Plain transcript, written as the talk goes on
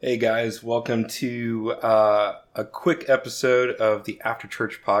Hey guys, welcome to a quick episode of the After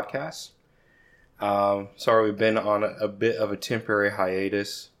Church podcast. Sorry, we've been on a bit of a temporary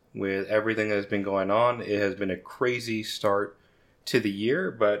hiatus with everything that has been going on. It has been a crazy start to the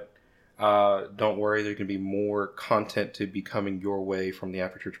year, but don't worry, there can be more content to be coming your way from the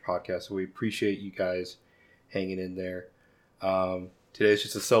After Church podcast. So we appreciate you guys hanging in there. Today's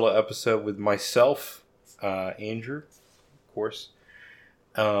just a solo episode with myself, Andrew, of course.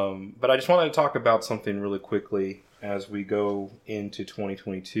 But I just wanted to talk about something really quickly as we go into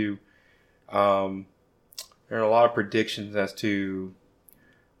 2022. There are a lot of predictions as to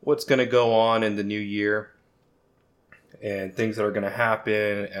what's going to go on in the new year and things that are going to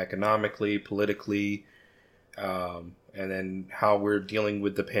happen economically, politically, and then how we're dealing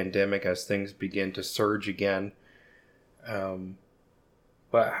with the pandemic as things begin to surge again.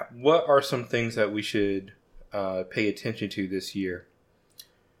 But what are some things that we should pay attention to this year?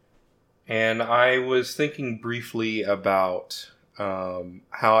 And I was thinking briefly about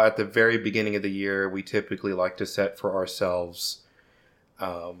how at the very beginning of the year, we typically like to set for ourselves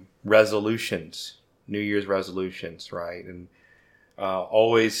resolutions, New Year's resolutions, right? And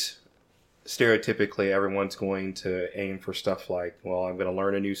always stereotypically, everyone's going to aim for stuff like, well, I'm going to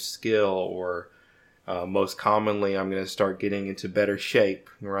learn a new skill, or most commonly, I'm going to start getting into better shape,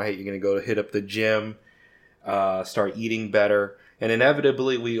 right? You're going to go hit up the gym, start eating better. And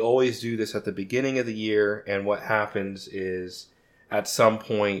inevitably, we always do this at the beginning of the year. And what happens is at some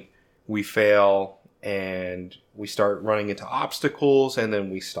point we fail and we start running into obstacles and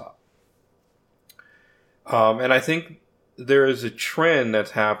then we stop. And I think there is a trend that's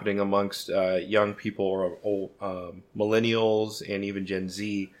happening amongst young people or old, millennials and even Gen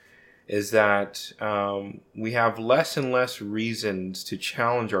Z, is that we have less and less reasons to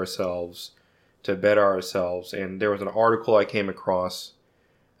challenge ourselves, to better ourselves. And there was an article I came across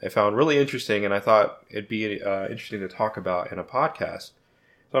I found really interesting, and I thought it'd be interesting to talk about in a podcast.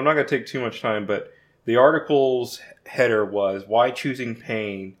 So I'm not going to take too much time, but the article's header was "Why Choosing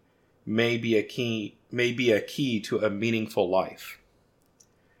Pain May Be a Key to a Meaningful Life."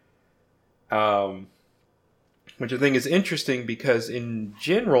 Which I think is interesting because in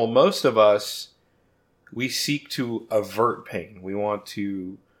general, most of us, we seek to avert pain. We want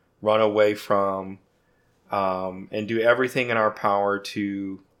to run away from, and do everything in our power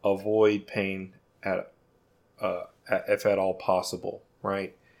to avoid pain if at all possible,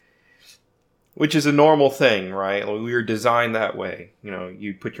 right? Which is a normal thing, right? We were designed that way. You know,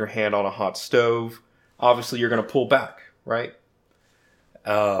 you put your hand on a hot stove, obviously you're going to pull back, right?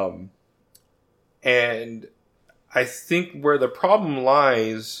 And I think where the problem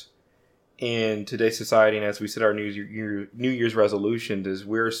lies in today's society, and as we set our New Year's resolutions, is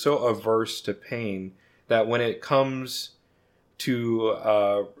we're so averse to pain that when it comes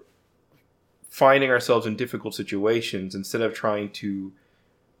to finding ourselves in difficult situations, instead of trying to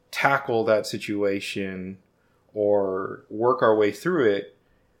tackle that situation or work our way through it,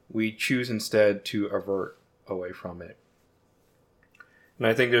 we choose instead to avert away from it. And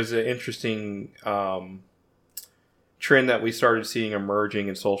I think there's an interesting trend that we started seeing emerging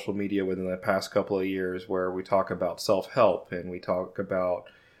in social media within the past couple of years, where we talk about self-help and we talk about,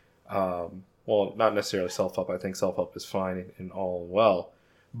 well, not necessarily self-help. I think self-help is fine and all well.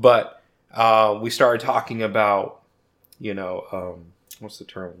 But we started talking about, what's the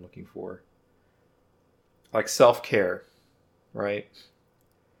term I'm looking for? Like self-care, right?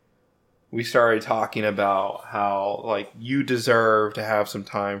 We started talking about how, like, you deserve to have some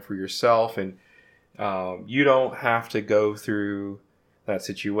time for yourself, and you don't have to go through that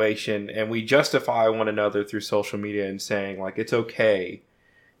situation. And we justify one another through social media and saying, like, it's okay.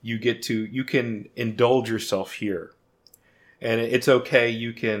 You can indulge yourself here. And it's okay.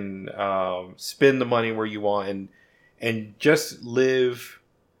 You can spend the money where you want and just live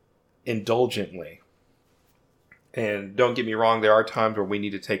indulgently. And don't get me wrong, there are times where we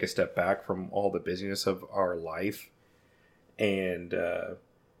need to take a step back from all the busyness of our life and,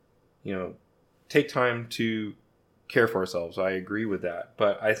 take time to care for ourselves. I agree with that.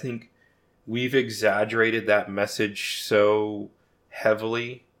 But I think we've exaggerated that message so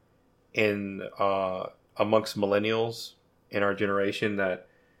heavily in amongst millennials in our generation that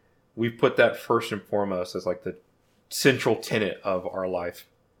we've put that first and foremost as like the central tenet of our life.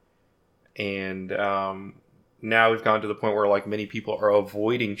 And now we've gone to the point where, like, many people are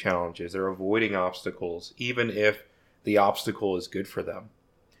avoiding challenges. They're avoiding obstacles, even if the obstacle is good for them.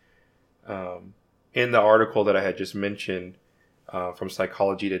 In the article that I had just mentioned from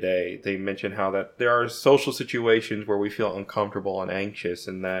Psychology Today, they mentioned how that there are social situations where we feel uncomfortable and anxious,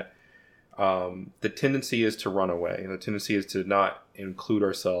 and that the tendency is to run away. The tendency is to not include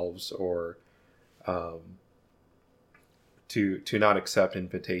ourselves, or um, to not accept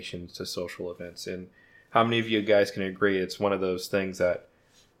invitations to social events. And how many of you guys can agree it's one of those things that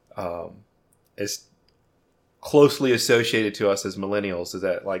is closely associated to us as millennials, is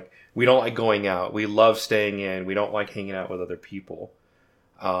that like we don't like going out, we love staying in, we don't like hanging out with other people.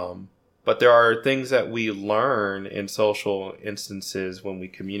 But there are things that we learn in social instances when we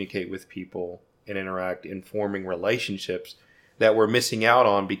communicate with people and interact in forming relationships that we're missing out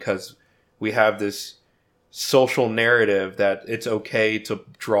on because we have this social narrative that it's okay to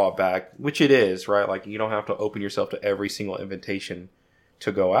draw back, which it is, right? Like you don't have to open yourself to every single invitation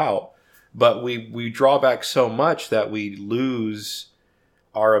to go out, but we draw back so much that we lose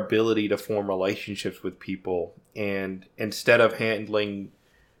our ability to form relationships with people. And instead of handling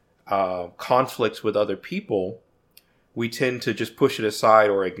conflicts with other people, we tend to just push it aside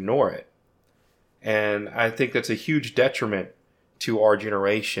or ignore it. And I think that's a huge detriment to our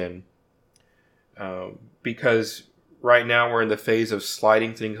generation, because right now we're in the phase of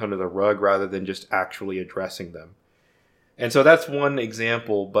sliding things under the rug rather than just actually addressing them. And so that's one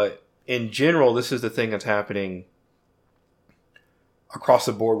example, but in general, this is the thing that's happening across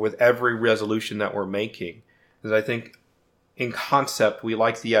the board with every resolution that we're making. Because I think in concept, we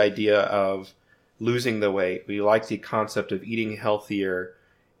like the idea of losing the weight. We like the concept of eating healthier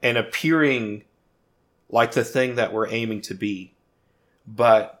and appearing like the thing that we're aiming to be.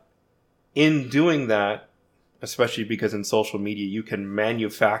 But in doing that, especially because in social media, you can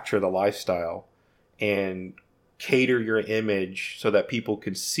manufacture the lifestyle and cater your image so that people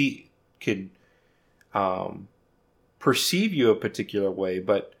can perceive you a particular way,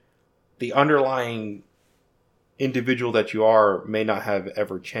 but the underlying individual that you are may not have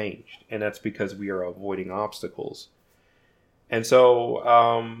ever changed. And that's because we are avoiding obstacles. And so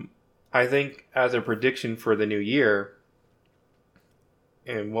I think as a prediction for the new year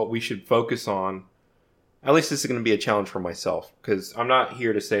and what we should focus on, at least this is going to be a challenge for myself, because I'm not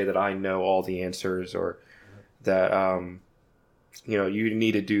here to say that I know all the answers or that, you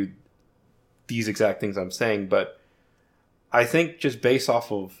need to do these exact things I'm saying. But I think just based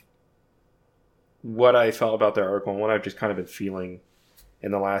off of what I felt about the article and what I've just kind of been feeling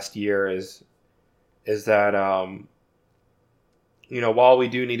in the last year is that, while we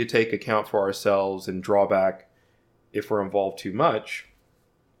do need to take account for ourselves and draw back if we're involved too much,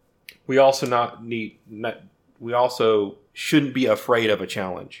 we also shouldn't be afraid of a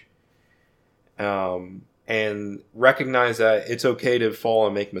challenge, and recognize that it's okay to fall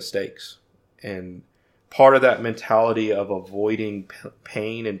and make mistakes. And part of that mentality of avoiding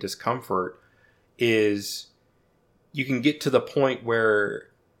pain and discomfort is you can get to the point where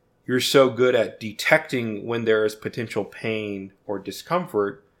you're so good at detecting when there is potential pain or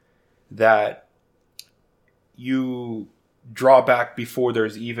discomfort that you draw back before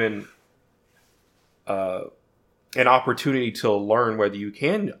there's even an opportunity to learn whether you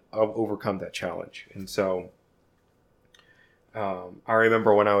can overcome that challenge. And so I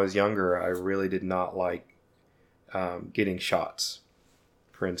remember when I was younger, I really did not like getting shots,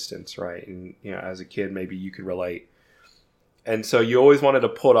 for instance, right? And as a kid, maybe you could relate. And so you always wanted to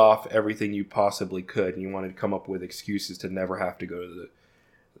put off everything you possibly could, and you wanted to come up with excuses to never have to go to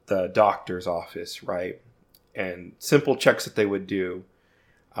the doctor's office, right? And simple checks that they would do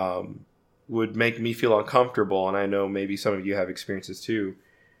would make me feel uncomfortable, and I know maybe some of you have experiences too.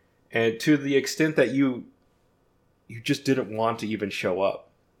 And to the extent that you just didn't want to even show up.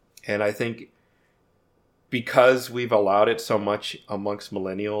 And I think because we've allowed it so much amongst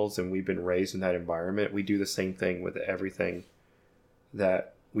millennials and we've been raised in that environment, we do the same thing with everything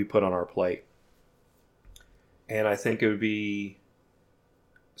that we put on our plate. And I think it would be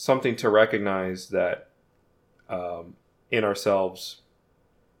something to recognize that in ourselves,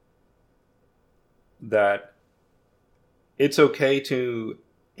 that it's okay to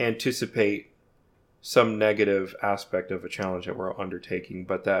anticipate some negative aspect of a challenge that we're undertaking,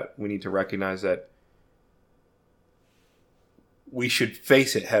 but that we need to recognize that we should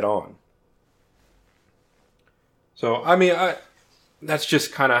face it head on. So, that's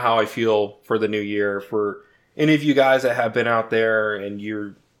just kind of how I feel for the new year. For any of you guys that have been out there and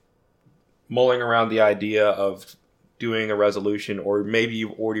you're mulling around the idea of doing a resolution, or maybe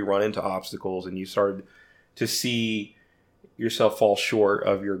you've already run into obstacles and you started to see yourself fall short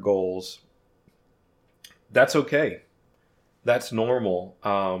of your goals, that's okay. That's normal.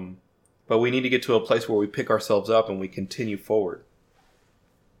 But we need to get to a place where we pick ourselves up and we continue forward.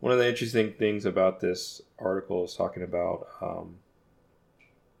 One of the interesting things about this article is talking about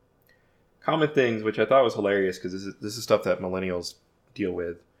common things, which I thought was hilarious because this is stuff that millennials deal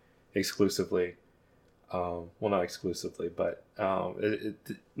with. exclusively. Well, not exclusively, but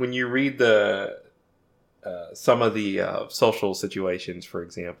when you read the some of the social situations, for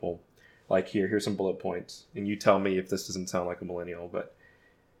example, like here's some bullet points, and you tell me if this doesn't sound like a millennial, but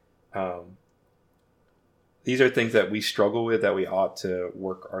these are things that we struggle with that we ought to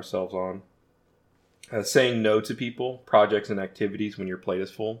work ourselves on. Saying no to people, projects, and activities when your plate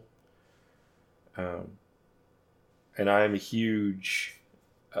is full. And I am a huge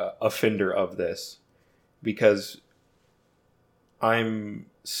offender of this because I'm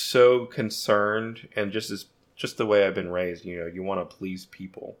so concerned, and just the way I've been raised, you want to please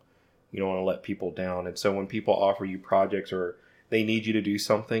people. You don't want to let people down. And so when people offer you projects or they need you to do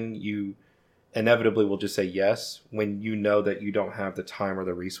something, you inevitably will just say yes when you know that you don't have the time or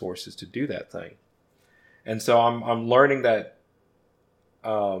the resources to do that thing. And so I'm learning that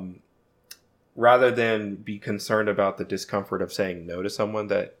rather than be concerned about the discomfort of saying no to someone,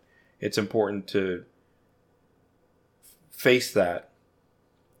 that it's important to face that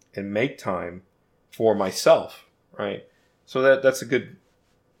and make time for myself, right? So that's a good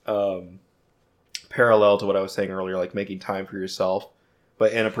parallel to what I was saying earlier, like making time for yourself,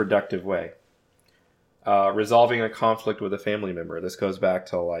 but in a productive way. Resolving a conflict with a family member. This goes back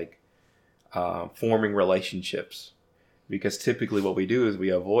to like forming relationships, because typically what we do is we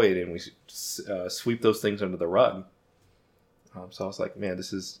avoid and we sweep those things under the rug. So I was like, man,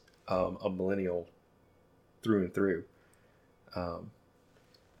 this is a millennial through and through. And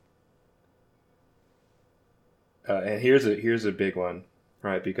here's a big one,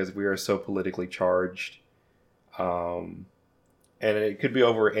 right? Because we are so politically charged, and it could be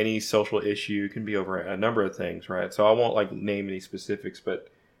over any social issue. It can be over a number of things, right? So I won't like name any specifics, but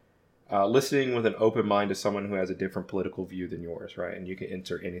listening with an open mind to someone who has a different political view than yours, right? And you can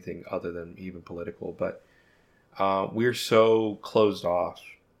insert anything other than even political, but we're so closed off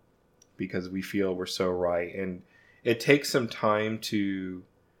because we feel we're so right, and it takes some time to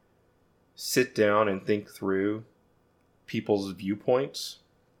sit down and think through people's viewpoints.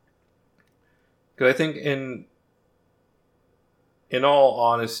 Because I think in all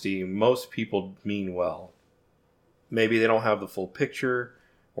honesty, most people mean well. Maybe they don't have the full picture,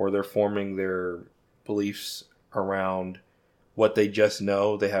 or they're forming their beliefs around what they just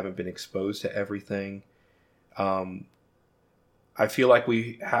know. They haven't been exposed to everything. I feel like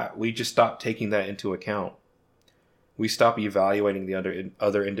we just stopped taking that into account. We stop evaluating the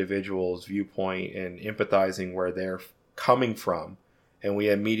other individual's viewpoint and empathizing where they're coming from, and we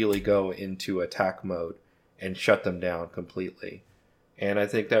immediately go into attack mode and shut them down completely. And I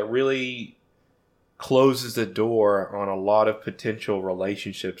think that really closes the door on a lot of potential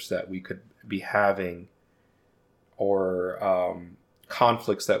relationships that we could be having, or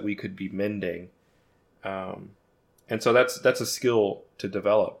conflicts that we could be mending. And so that's a skill to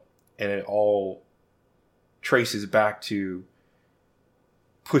develop, and it all traces back to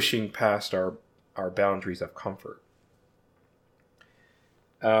pushing past our boundaries of comfort.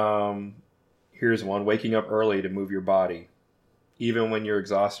 Here's one: waking up early to move your body, even when you're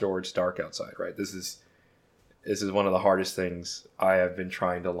exhausted or it's dark outside, right? This is one of the hardest things I have been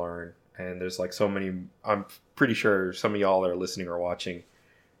trying to learn. And there's like so many, I'm pretty sure some of y'all that are listening or watching,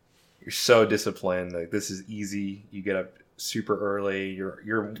 you're so disciplined. Like, this is easy. You get up super early.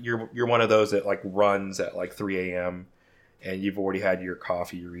 You're one of those that like runs at like 3 a.m. and you've already had your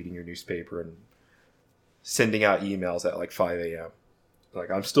coffee, you're reading your newspaper and sending out emails at like 5 a.m. Like,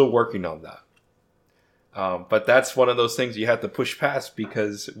 I'm still working on that. But that's one of those things you have to push past,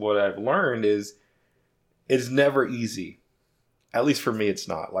 because what I've learned is it's never easy. At least for me, it's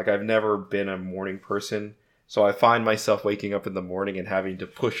not. Like, I've never been a morning person. So I find myself waking up in the morning and having to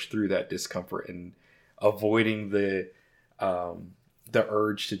push through that discomfort and avoiding the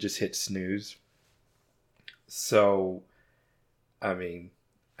urge to just hit snooze. So, I mean,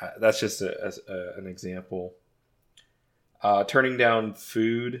 that's just an example. Turning down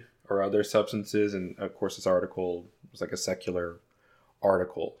food or other substances, and of course this article was like a secular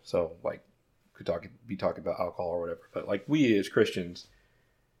article, so like could be talking about alcohol or whatever, but like we as Christians,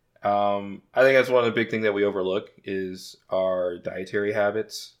 I think that's one of the big things that we overlook is our dietary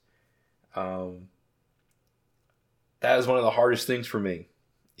habits. That is one of the hardest things for me,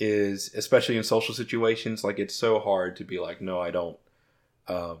 is especially in social situations. Like, it's so hard to be like, no, I don't,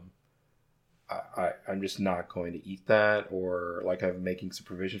 I'm just not going to eat that, or like I'm making some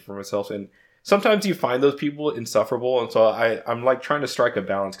provision for myself. And sometimes you find those people insufferable. And so I'm like trying to strike a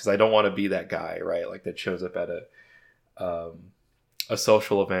balance, because I don't want to be that guy, right? Like, that shows up at a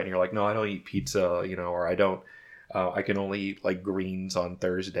social event and you're like, no, I don't eat pizza, or I don't, I can only eat like greens on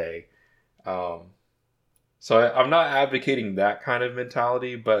Thursday. So I'm not advocating that kind of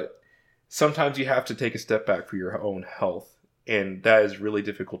mentality, but sometimes you have to take a step back for your own health, and that is really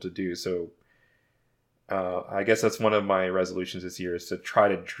difficult to do. So I guess that's one of my resolutions this year, is to try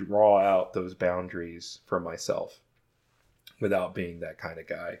to draw out those boundaries for myself without being that kind of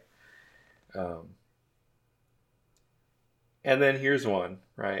guy. And then here's one,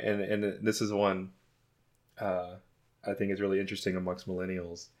 right? And this is one I think is really interesting amongst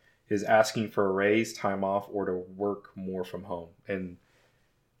millennials, is asking for a raise, time off, or to work more from home. And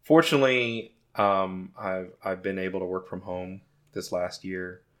fortunately, I've been able to work from home this last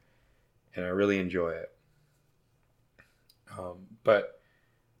year, and I really enjoy it. But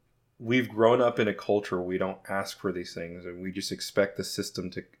we've grown up in a culture where we don't ask for these things, and we just expect the system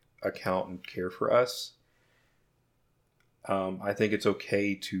to account and care for us. I think it's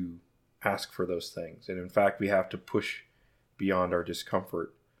okay to ask for those things. And in fact, we have to push beyond our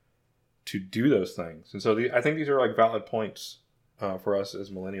discomfort to do those things. And so I think these are like valid points for us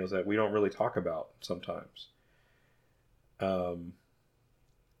as millennials that we don't really talk about sometimes.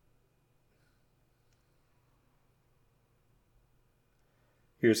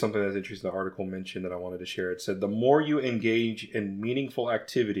 Here's something that's interesting. The article mentioned that I wanted to share. It said, the more you engage in meaningful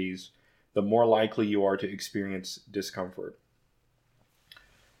activities, the more likely you are to experience discomfort.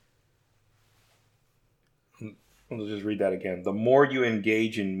 Let's just read that again. The more you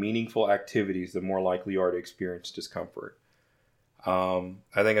engage in meaningful activities, the more likely you are to experience discomfort. I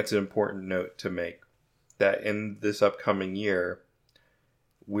think that's an important note to make, that in this upcoming year,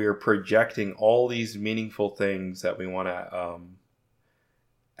 we're projecting all these meaningful things that we want to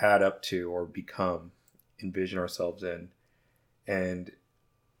add up to or become, envision ourselves in. And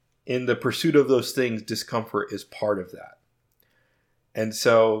in the pursuit of those things, discomfort is part of that. And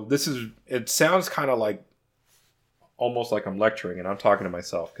so it sounds kind of like, almost like I'm lecturing, and I'm talking to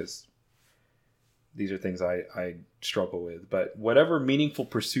myself because these are things I struggle with. But whatever meaningful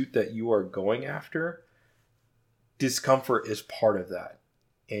pursuit that you are going after, discomfort is part of that.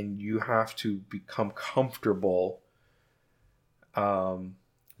 And you have to become comfortable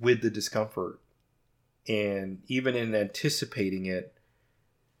with the discomfort. And even in anticipating it,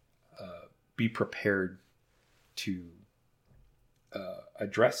 be prepared to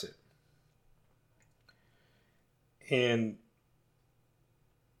address it. And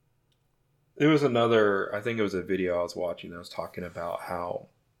there was I think it was a video I was watching that was talking about how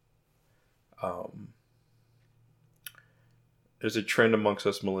there's a trend amongst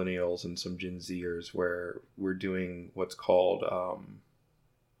us millennials and some Gen Zers where we're doing what's called,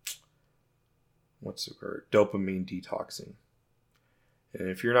 what's the word? Dopamine detoxing. And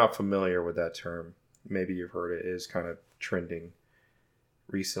if you're not familiar with that term, maybe you've heard it. It is kind of trending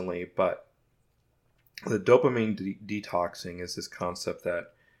recently, but the dopamine detoxing is this concept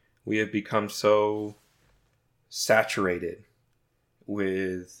that we have become so saturated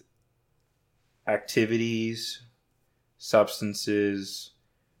with activities, substances,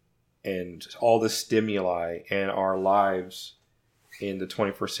 and all the stimuli in our lives in the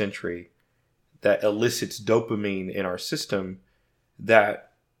 21st century that elicits dopamine in our system,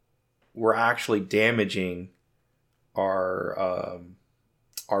 that we're actually damaging our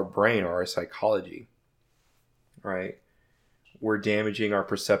brain or our psychology. Right? We're damaging our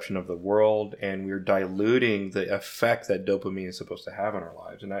perception of the world, and we're diluting the effect that dopamine is supposed to have in our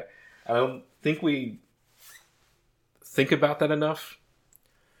lives. And I don't think we think about that enough,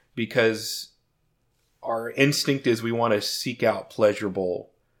 because our instinct is we want to seek out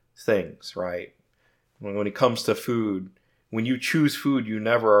pleasurable things, right? When it comes to food, when you choose food, you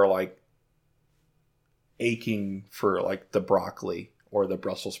never are like aching for like the broccoli or the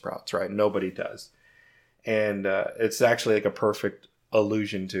Brussels sprouts, right? Nobody does. And it's actually like a perfect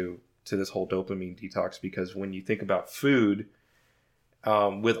allusion to this whole dopamine detox, because when you think about food,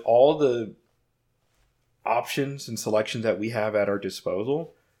 with all the options and selections that we have at our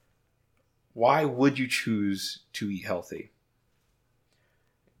disposal, why would you choose to eat healthy?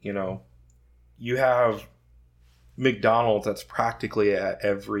 You know, you have McDonald's that's practically at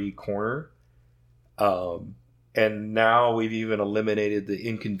every corner. And now we've even eliminated the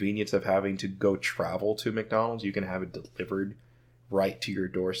inconvenience of having to go travel to McDonald's. You can have it delivered right to your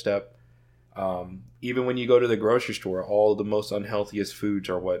doorstep. Even when you go to the grocery store, all the most unhealthiest foods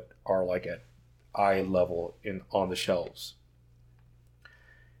are what are like at eye level on the shelves.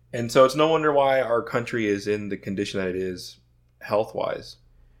 And so it's no wonder why our country is in the condition that it is health-wise,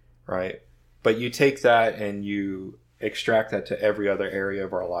 right? But you take that and you extract that to every other area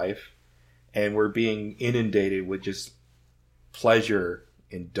of our life, and we're being inundated with just pleasure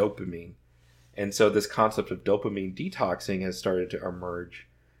and dopamine. And so this concept of dopamine detoxing has started to emerge,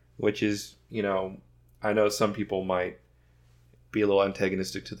 which is, I know some people might be a little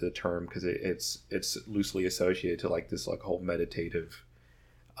antagonistic to the term because it's loosely associated to like this like whole meditative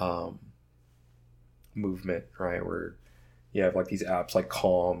movement, right? Where you have like these apps like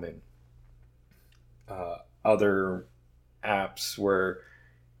Calm and other apps where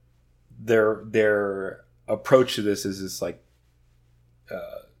their approach to this is this like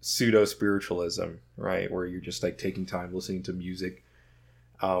pseudo spiritualism, right? Where you're just like taking time listening to music,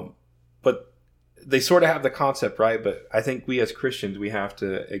 but they sort of have the concept, right? But I think we as Christians, we have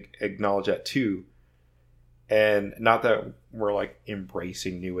to acknowledge that too. And not that we're like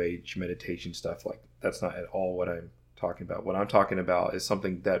embracing new age meditation stuff. Like that's not at all what I'm talking about. What I'm talking about is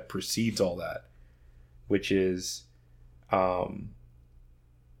something that precedes all that, which is, how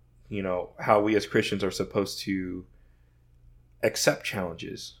we as Christians are supposed to accept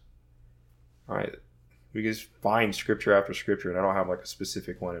challenges, right? We just find scripture after scripture, and I don't have like a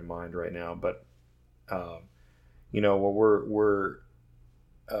specific one in mind right now, but we're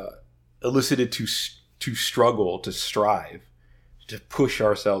elicited to struggle, to strive, to push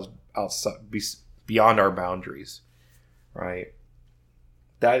ourselves outside, beyond our boundaries, right?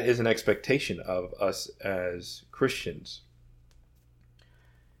 That is an expectation of us as Christians.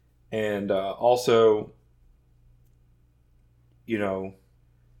 And also,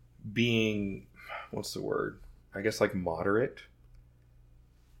 being, what's the word? I guess like moderate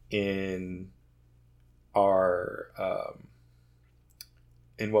in our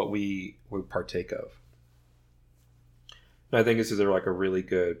in what we partake of. And I think this is like a really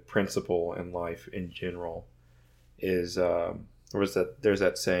good principle in life in general. Is there's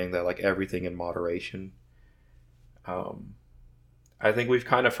that saying that like everything in moderation. I think we've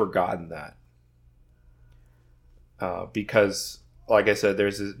kind of forgotten that because, like I said,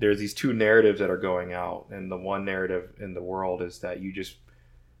 there's these two narratives that are going out, and the one narrative in the world is that you just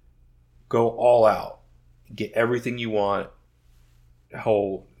go all out, get everything you want,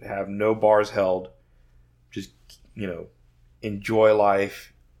 have no bars held, just enjoy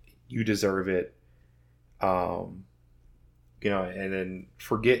life, you deserve it, and then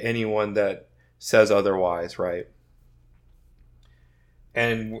forget anyone that says otherwise, right?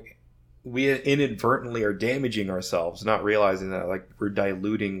 And we inadvertently are damaging ourselves, not realizing that like we're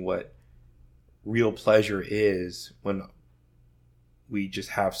diluting what real pleasure is when we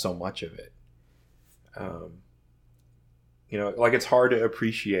just have so much of it. Like it's hard to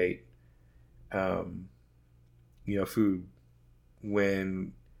appreciate, food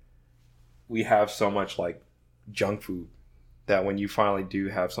when we have so much like junk food that when you finally do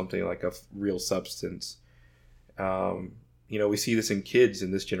have something like a real substance, we see this in kids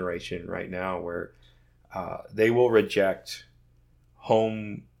in this generation right now where they will reject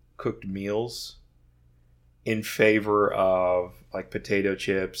home cooked meals in favor of like potato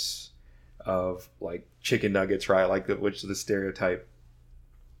chips, of like chicken nuggets, right? Like which is the stereotype.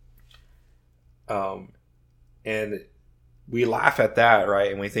 And we laugh at that,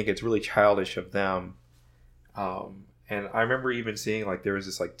 right? And we think it's really childish of them. And I remember even seeing like there was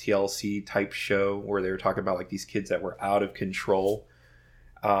this like TLC type show where they were talking about like these kids that were out of control.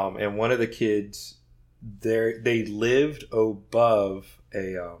 And one of the kids they lived above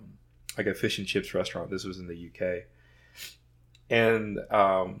a like a fish and chips restaurant. This was in the UK. And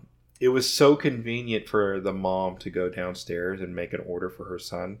it was so convenient for the mom to go downstairs and make an order for her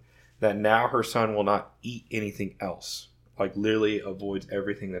son that now her son will not eat anything else. Like literally avoids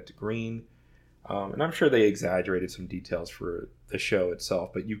everything that's green. And I'm sure they exaggerated some details for the show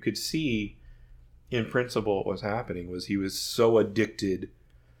itself, but you could see in principle what was happening was he was so addicted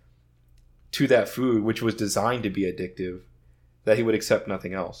to that food, which was designed to be addictive, that he would accept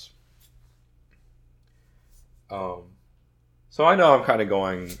nothing else. So I know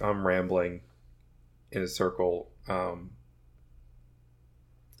I'm rambling in a circle.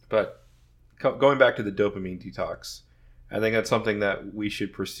 But going back to the dopamine detox, I think that's something that we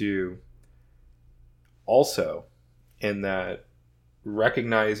should pursue also, in that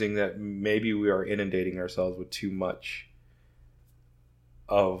recognizing that maybe we are inundating ourselves with too much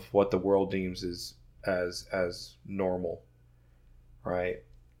of what the world deems as normal, right?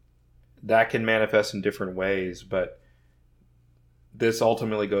 That can manifest in different ways, but this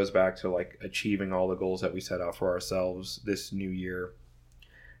ultimately goes back to like achieving all the goals that we set out for ourselves this new year.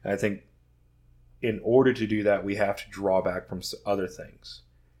 And I think in order to do that, we have to draw back from other things.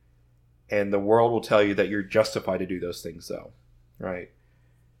 And the world will tell you that you're justified to do those things, though, right?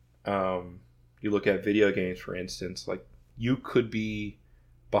 You look at video games, for instance, like you could be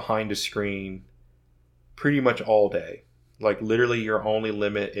behind a screen pretty much all day. Like literally your only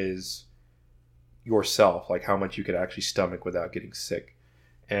limit is yourself, like how much you could actually stomach without getting sick.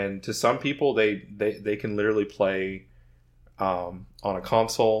 And to some people, they can literally play on a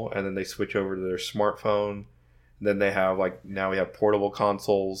console, and then they switch over to their smartphone. Then they have like, now we have portable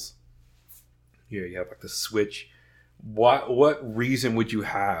consoles. You have like the Switch. What reason would you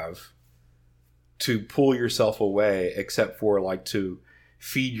have to pull yourself away except for like to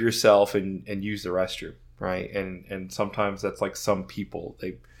feed yourself and use the restroom, right? And sometimes that's like some people,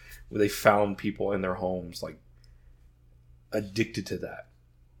 they found people in their homes like addicted to that.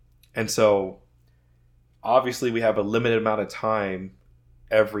 And so obviously we have a limited amount of time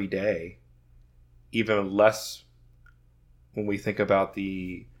every day, even less when we think about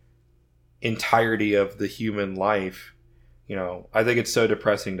the entirety of the human life. I think it's so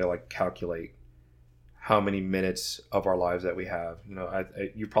depressing to like calculate how many minutes of our lives that we have.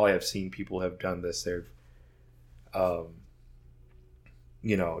 You probably have seen people have done this. They've,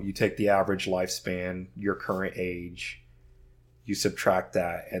 you take the average lifespan, your current age, you subtract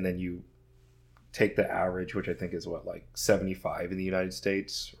that, and then you take the average, which I think is what, like 75 in the United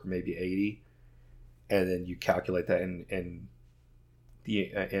States, or maybe 80, and then you calculate that in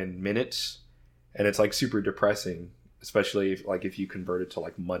minutes, and it's like super depressing. Especially if you convert it to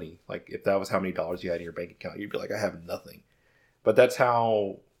like money, like if that was how many dollars you had in your bank account, you'd be like, I have nothing. But that's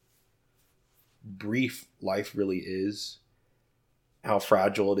how brief life really is, how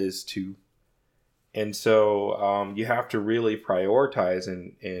fragile it is too. And so you have to really prioritize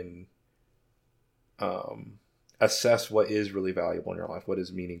and assess what is really valuable in your life, what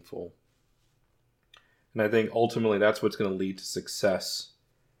is meaningful. And I think ultimately that's what's going to lead to success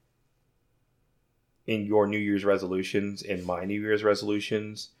in your New Year's resolutions, in my New Year's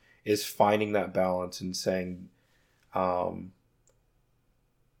resolutions, is finding that balance and saying, there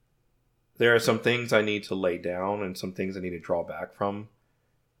are some things I need to lay down and some things I need to draw back from,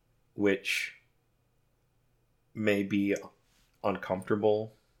 which may be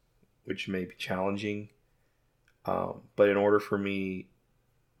uncomfortable, which may be challenging. But in order for me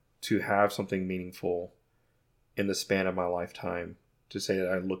to have something meaningful in the span of my lifetime, to say that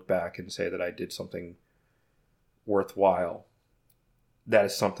I look back and say that I did something worthwhile, that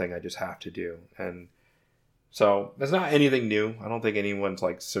is something I just have to do. And so that's not anything new. I don't think anyone's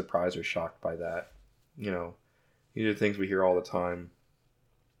like surprised or shocked by that. These are things we hear all the time.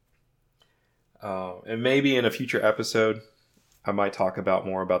 And maybe in a future episode, I might talk about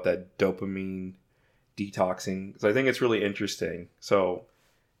more about that dopamine detoxing, because I think it's really interesting. So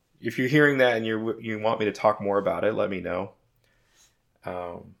if you're hearing that and you want me to talk more about it, let me know.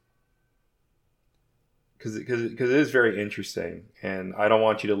 Because it is very interesting, and I don't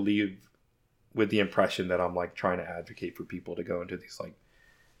want you to leave with the impression that I'm like trying to advocate for people to go into these like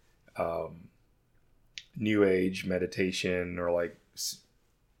new age meditation or like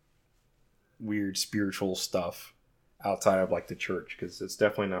weird spiritual stuff outside of like the church, because it's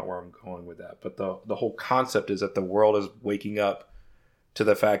definitely not where I'm going with that. But the whole concept is that the world is waking up to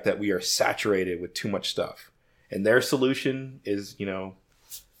the fact that we are saturated with too much stuff, and their solution is, you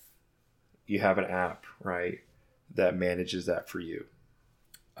have an app, right, that manages that for you.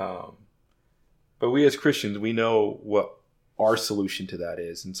 But we as Christians, we know what our solution to that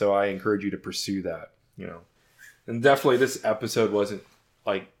is. And so I encourage you to pursue that, And definitely this episode wasn't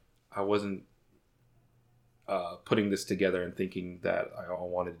like, I wasn't putting this together and thinking that I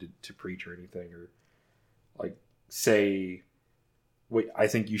wanted to preach or anything, or like say what I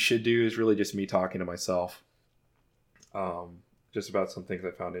think you should do. Is really just me talking to myself, just about some things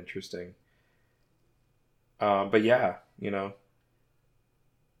I found interesting. But yeah,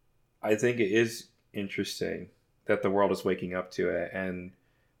 I think it is interesting that the world is waking up to it. And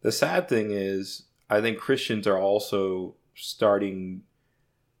the sad thing is, I think Christians are also starting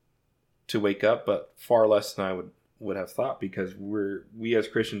to wake up, but far less than I would have thought, because we as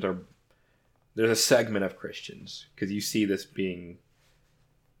Christians there's a segment of Christians, because you see this being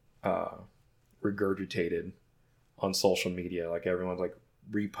regurgitated on social media. Like everyone's like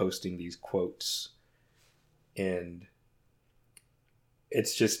reposting these quotes, and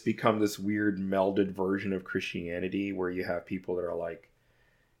it's just become this weird melded version of Christianity where you have people that are like,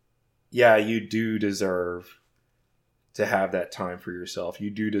 yeah, you do deserve to have that time for yourself. You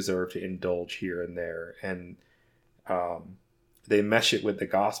do deserve to indulge here and there. And they mesh it with the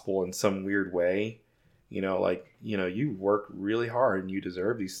gospel in some weird way. You work really hard and you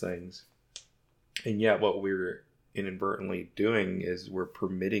deserve these things. And yet what we're inadvertently doing is we're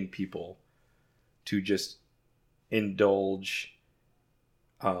permitting people to just indulge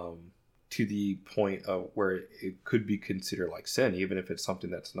to the point of where it could be considered like sin, even if it's something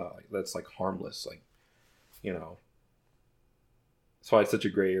that's not, that's like harmless, That's why it's such a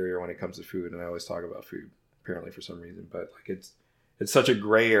gray area when it comes to food, and I always talk about food, apparently for some reason. But like it's such a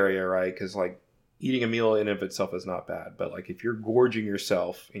gray area, right? Because like eating a meal in and of itself is not bad, but like if you're gorging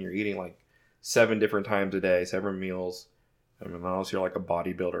yourself and you're eating like 7 different times a day, 7 meals, I mean, unless you're like a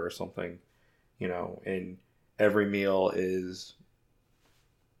bodybuilder or something, and every meal is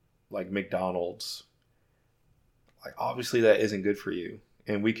like McDonald's, like obviously that isn't good for you.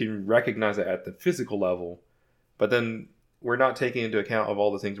 And we can recognize that at the physical level, but then we're not taking into account of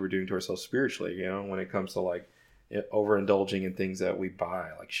all the things we're doing to ourselves spiritually, when it comes to like overindulging in things that we buy,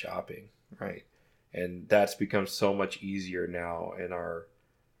 like shopping, right? And that's become so much easier now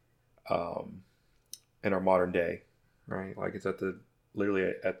um, in our modern day, right? Like it's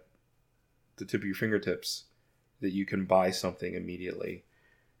literally at the tip of your fingertips that you can buy something immediately.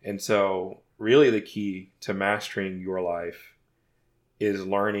 And so really the key to mastering your life is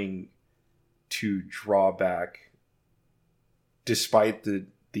learning to draw back despite the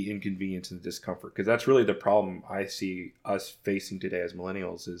inconvenience and the discomfort. Because that's really the problem I see us facing today as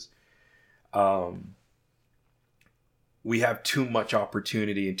millennials is we have too much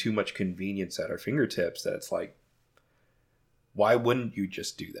opportunity and too much convenience at our fingertips that it's like, why wouldn't you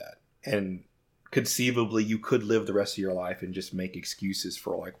just do that? And conceivably, you could live the rest of your life and just make excuses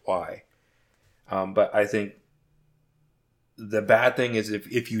for like why. But I think the bad thing is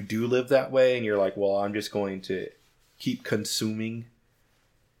if you do live that way and you're like, well, I'm just going to keep consuming.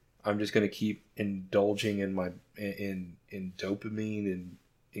 I'm just going to keep indulging in in dopamine and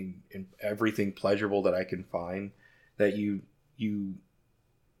in everything pleasurable that I can find, that you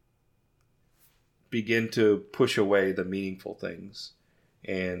begin to push away the meaningful things.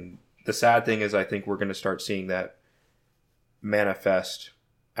 And the sad thing is I think we're going to start seeing that manifest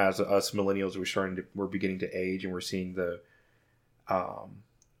as us millennials. We're beginning to age, and we're seeing the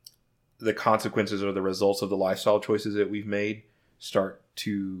consequences or the results of the lifestyle choices that we've made start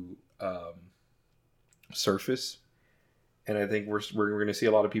to surface. And I think we're going to see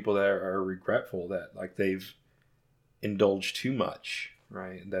a lot of people that are regretful that like they've indulged too much,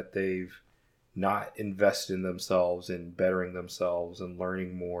 right? That they've not invested in themselves and bettering themselves and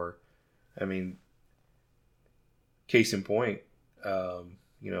learning more. I mean, case in point,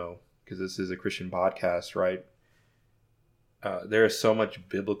 because this is a Christian podcast, right? There is so much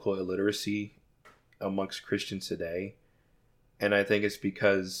biblical illiteracy amongst Christians today. And I think it's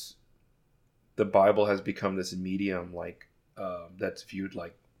because the Bible has become this medium that's viewed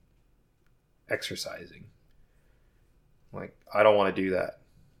like exercising. Like, I don't want to do that.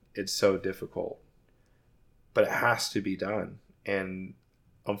 It's so difficult. But it has to be done. And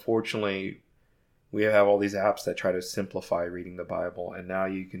unfortunately, we have all these apps that try to simplify reading the Bible. And now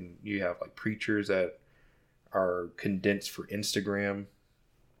you have like preachers that are condensed for Instagram.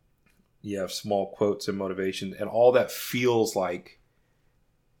 You have small quotes and motivation, and all that feels like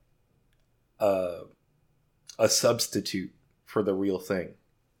a substitute for the real thing.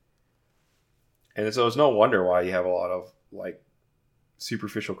 And so it's no wonder why you have a lot of like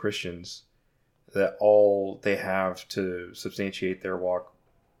superficial Christians that all they have to substantiate their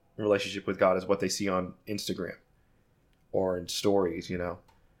relationship with God is what they see on Instagram or in stories,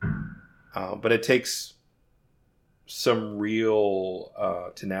 But it takes some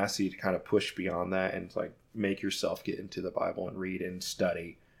real tenacity to kind of push beyond that and like make yourself get into the Bible and read and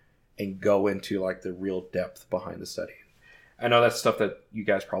study and go into like the real depth behind the study. I know that's stuff that you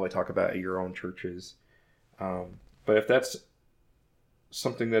guys probably talk about at your own churches. But if that's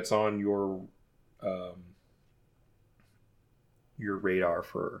something that's on your radar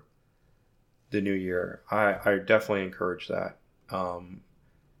for the new year, I definitely encourage that.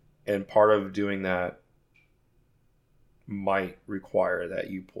 And part of doing that might require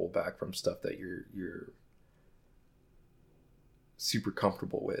that you pull back from stuff that you're super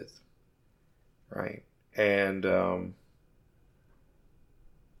comfortable with, right? And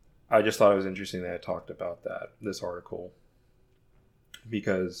I just thought it was interesting that I talked about this article,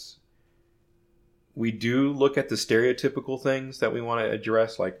 because we do look at the stereotypical things that we want to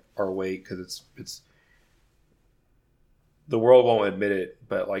address, like our weight, because it's the world won't admit it,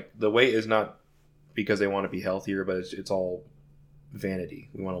 but like the weight is not because they want to be healthier, but it's all vanity.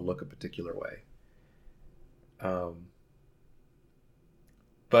 We want to look a particular way.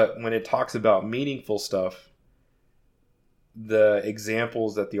 But when it talks about meaningful stuff, the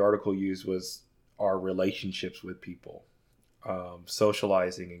examples that the article used was our relationships with people,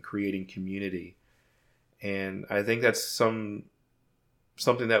 socializing and creating community. And I think that's something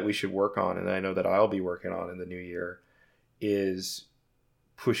that we should work on, and I know that I'll be working on in the new year, is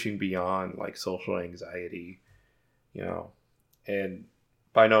pushing beyond like social anxiety, and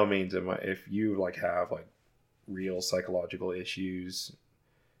by no means if you like have like real psychological issues,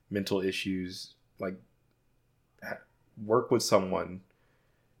 mental issues, like work with someone,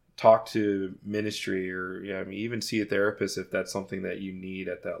 talk to ministry, or I mean, even see a therapist if that's something that you need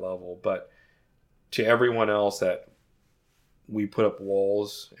at that level. But to everyone else that we put up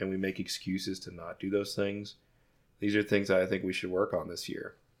walls and we make excuses to not do those things, these are things that I think we should work on this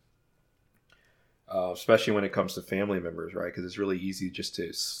year. Especially when it comes to family members, right? Because it's really easy just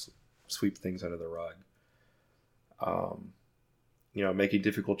to sweep things under the rug. Making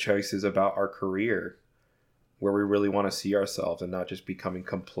difficult choices about our career, where we really want to see ourselves, and not just becoming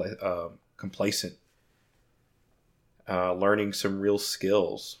complacent. Learning some real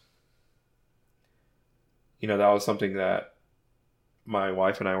skills. That was something that my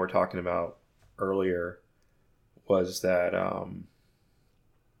wife and I were talking about earlier, was that,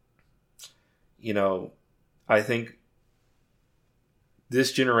 I think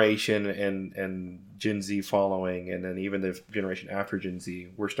this generation and Gen Z following, and then even the generation after Gen Z,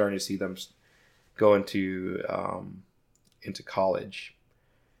 we're starting to see them go into college.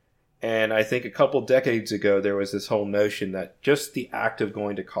 And I think a couple decades ago, there was this whole notion that just the act of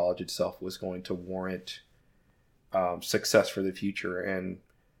going to college itself was going to warrant success for the future. And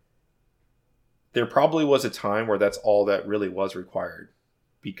there probably was a time where that's all that really was required,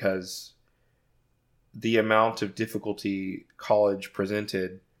 because the amount of difficulty college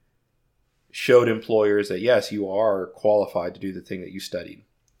presented showed employers that, yes, you are qualified to do the thing that you studied.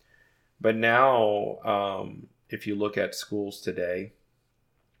 But now, if you look at schools today,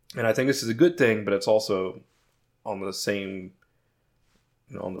 and I think this is a good thing, but it's also on the same,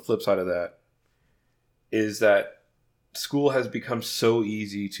 on the flip side of that, is that school has become so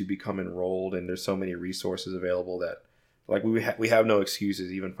easy to become enrolled, and there's so many resources available that, like, we have no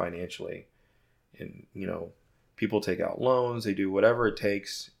excuses, even financially. And, people take out loans, they do whatever it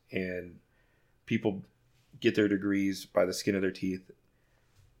takes, and people get their degrees by the skin of their teeth.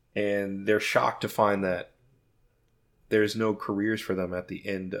 And they're shocked to find that there's no careers for them at the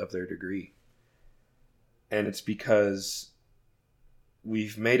end of their degree. And it's because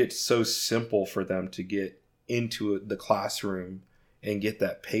we've made it so simple for them to get into the classroom and get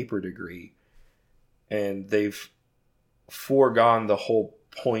that paper degree. And they've foregone the whole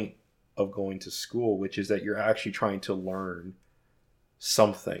point of going to school, which is that you're actually trying to learn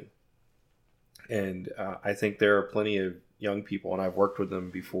something. And I think there are plenty of young people, and I've worked with them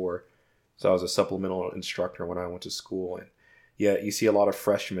before. So I was a supplemental instructor when I went to school, and yeah, you see a lot of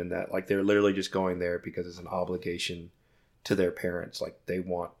freshmen that, like, they're literally just going there because it's an obligation to their parents. Like, they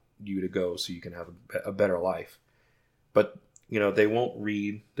want you to go so you can have a better life. But they won't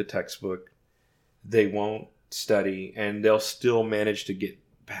read the textbook, they won't study, and they'll still manage to get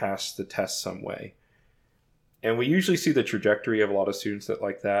past the test some way. And we usually see the trajectory of a lot of students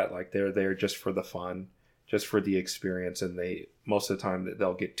like that, like they're there just for the fun, just for the experience, and most of the time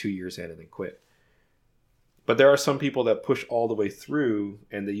they'll get 2 years in and then quit. But there are some people that push all the way through,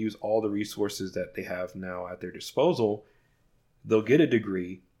 and they use all the resources that they have now at their disposal. They'll get a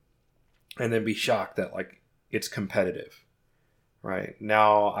degree and then be shocked that, like, it's competitive, right?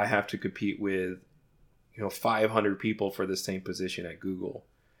 Now I have to compete with 500 people for the same position at Google.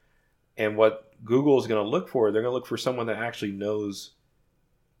 And what Google is going to look for, they're going to look for someone that actually knows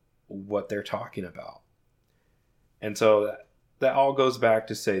what they're talking about. And so that all goes back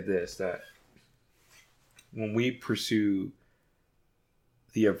to say this, that when we pursue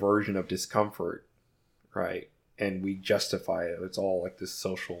the aversion of discomfort, right, and we justify it, it's all like this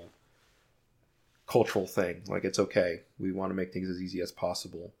social, cultural thing. Like, it's okay. We want to make things as easy as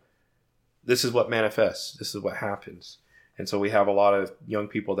possible. This is what manifests. This is what happens. And so we have a lot of young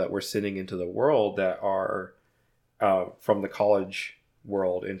people that we're sending into the world that are from the college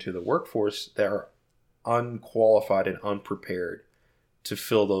world into the workforce that are unqualified and unprepared to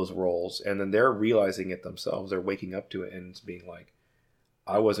fill those roles. And then they're realizing it themselves. They're waking up to it and it's being like,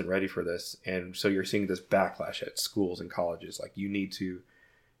 I wasn't ready for this. And so you're seeing this backlash at schools and colleges. Like, you need to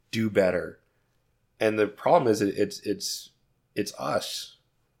do better. And the problem is it's us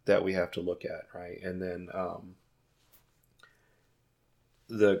that we have to look at, right? And then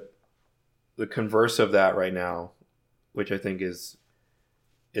the converse of that right now, which I think is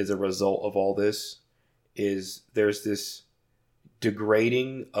a result of all this, is there's this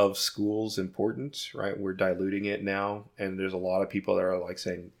degrading of school's importance, right? We're diluting it now, and there's a lot of people that are like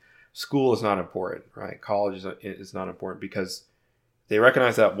saying school is not important, right? College is not important, because they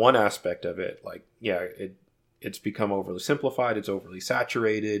recognize that one aspect of it, like, yeah, it's become overly simplified, it's overly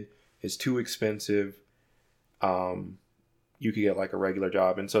saturated, it's too expensive. You could get like a regular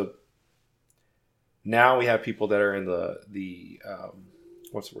job. And so now we have people that are in the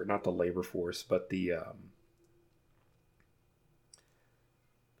what's the word? Not the labor force, but the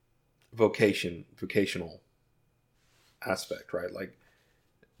vocational aspect, right? Like,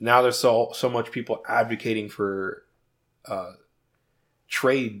 now there's so much people advocating for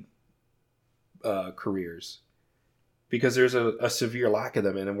trade careers because there's a severe lack of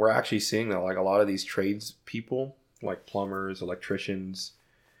them. And we're actually seeing that, like a lot of these trades people, like plumbers, electricians,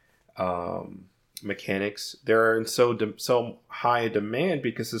 mechanics, they're in so high a demand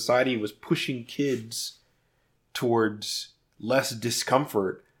because society was pushing kids towards less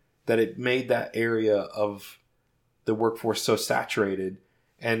discomfort that it made that area of the workforce so saturated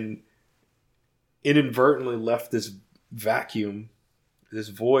and inadvertently left this vacuum, this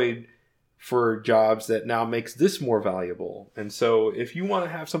void for jobs that now makes this more valuable. And so if you want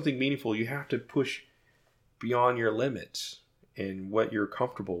to have something meaningful, you have to push beyond your limits and what you're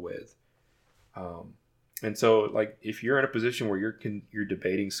comfortable with. And so, like, if you're in a position where you're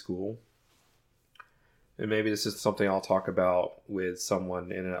debating school, and maybe this is something I'll talk about with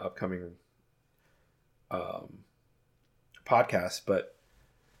someone in an upcoming podcast, but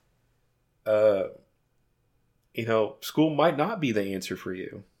school might not be the answer for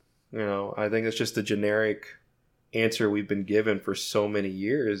you. I think it's just a generic answer we've been given for so many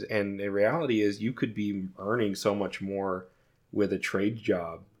years, and the reality is you could be earning so much more with a trade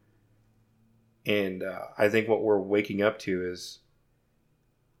job. And I think what we're waking up to is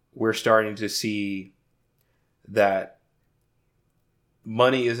we're starting to see that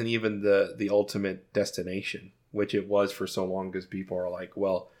money isn't even the ultimate destination, which it was for so long, because people are like,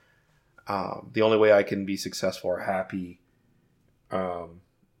 well, the only way I can be successful or happy,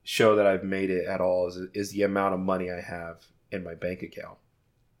 show that I've made it at all is the amount of money I have in my bank account.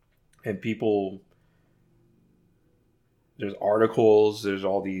 And people, there's articles, there's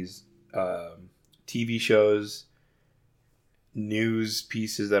all these TV shows, news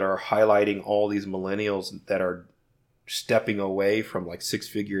pieces that are highlighting all these millennials that are stepping away from like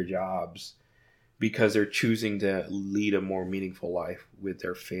 6-figure jobs because they're choosing to lead a more meaningful life with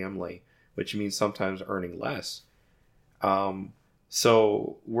their family, which means sometimes earning less.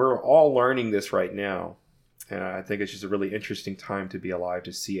 So we're all learning this right now. And I think it's just a really interesting time to be alive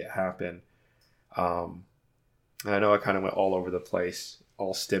to see it happen. And I know I kind of went all over the place,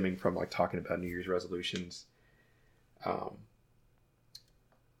 all stemming from like talking about New Year's resolutions.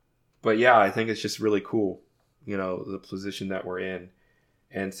 But yeah, I think it's just really cool, the position that we're in.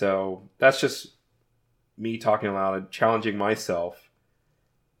 And so that's just me talking aloud, challenging myself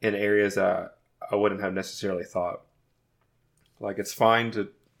in areas that I wouldn't have necessarily thought. Like, it's fine to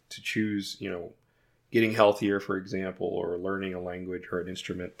choose, getting healthier, for example, or learning a language or an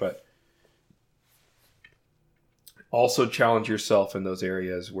instrument, but also challenge yourself in those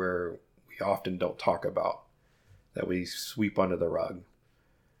areas where we often don't talk about, that we sweep under the rug.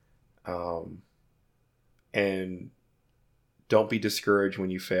 And don't be discouraged when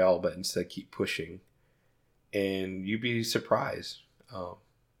you fail, but instead keep pushing. And you'd be surprised.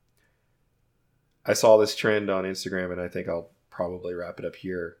 I saw this trend on Instagram, and I think I'll probably wrap it up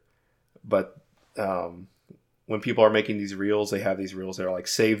here. But when people are making these reels, they have these reels that are like,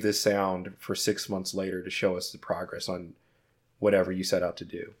 save this sound for 6 months later to show us the progress on whatever you set out to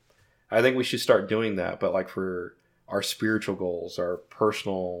do. I think we should start doing that, but like for our spiritual goals, our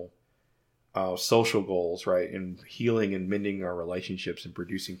personal, social goals, right? And healing and mending our relationships and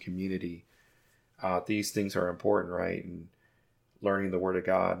producing community. These things are important, right? And learning the Word of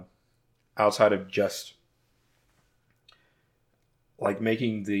God outside of just like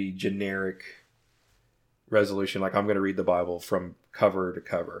making the generic resolution, like I'm going to read the Bible from cover to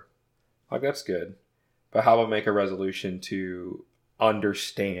cover. Like, that's good. But how about make a resolution to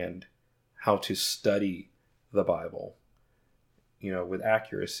understand how to study the Bible, with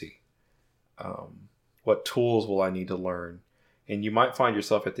accuracy? What tools will I need to learn? And you might find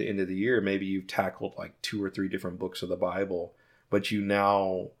yourself at the end of the year, maybe you've tackled like 2 or 3 different books of the Bible, but you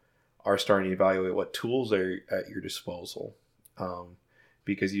now are starting to evaluate what tools are at your disposal,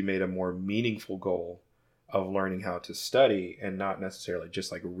 because you made a more meaningful goal of learning how to study and not necessarily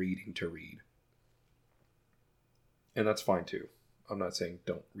just like reading to read. And that's fine too. I'm not saying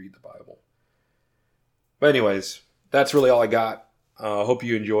don't read the Bible. But anyways, that's really all I got. Hope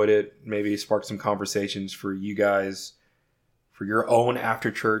you enjoyed it. Maybe spark some conversations for you guys, for your own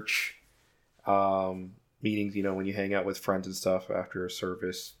after church meetings, when you hang out with friends and stuff after a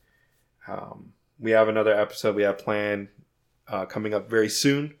service. We have another episode we have planned coming up very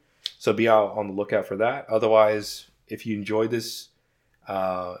soon. So be out on the lookout for that. Otherwise, if you enjoyed this,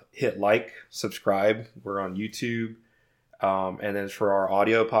 hit like, subscribe. We're on YouTube. And then for our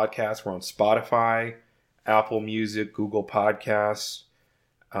audio podcast, we're on Spotify, Apple Music, Google Podcasts,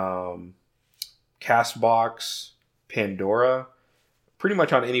 Castbox, Pandora, pretty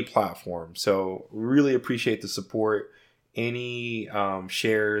much on any platform. So really appreciate the support. Any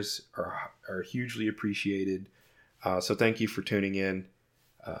shares are hugely appreciated. So thank you for tuning in.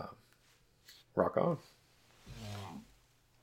 Rock on.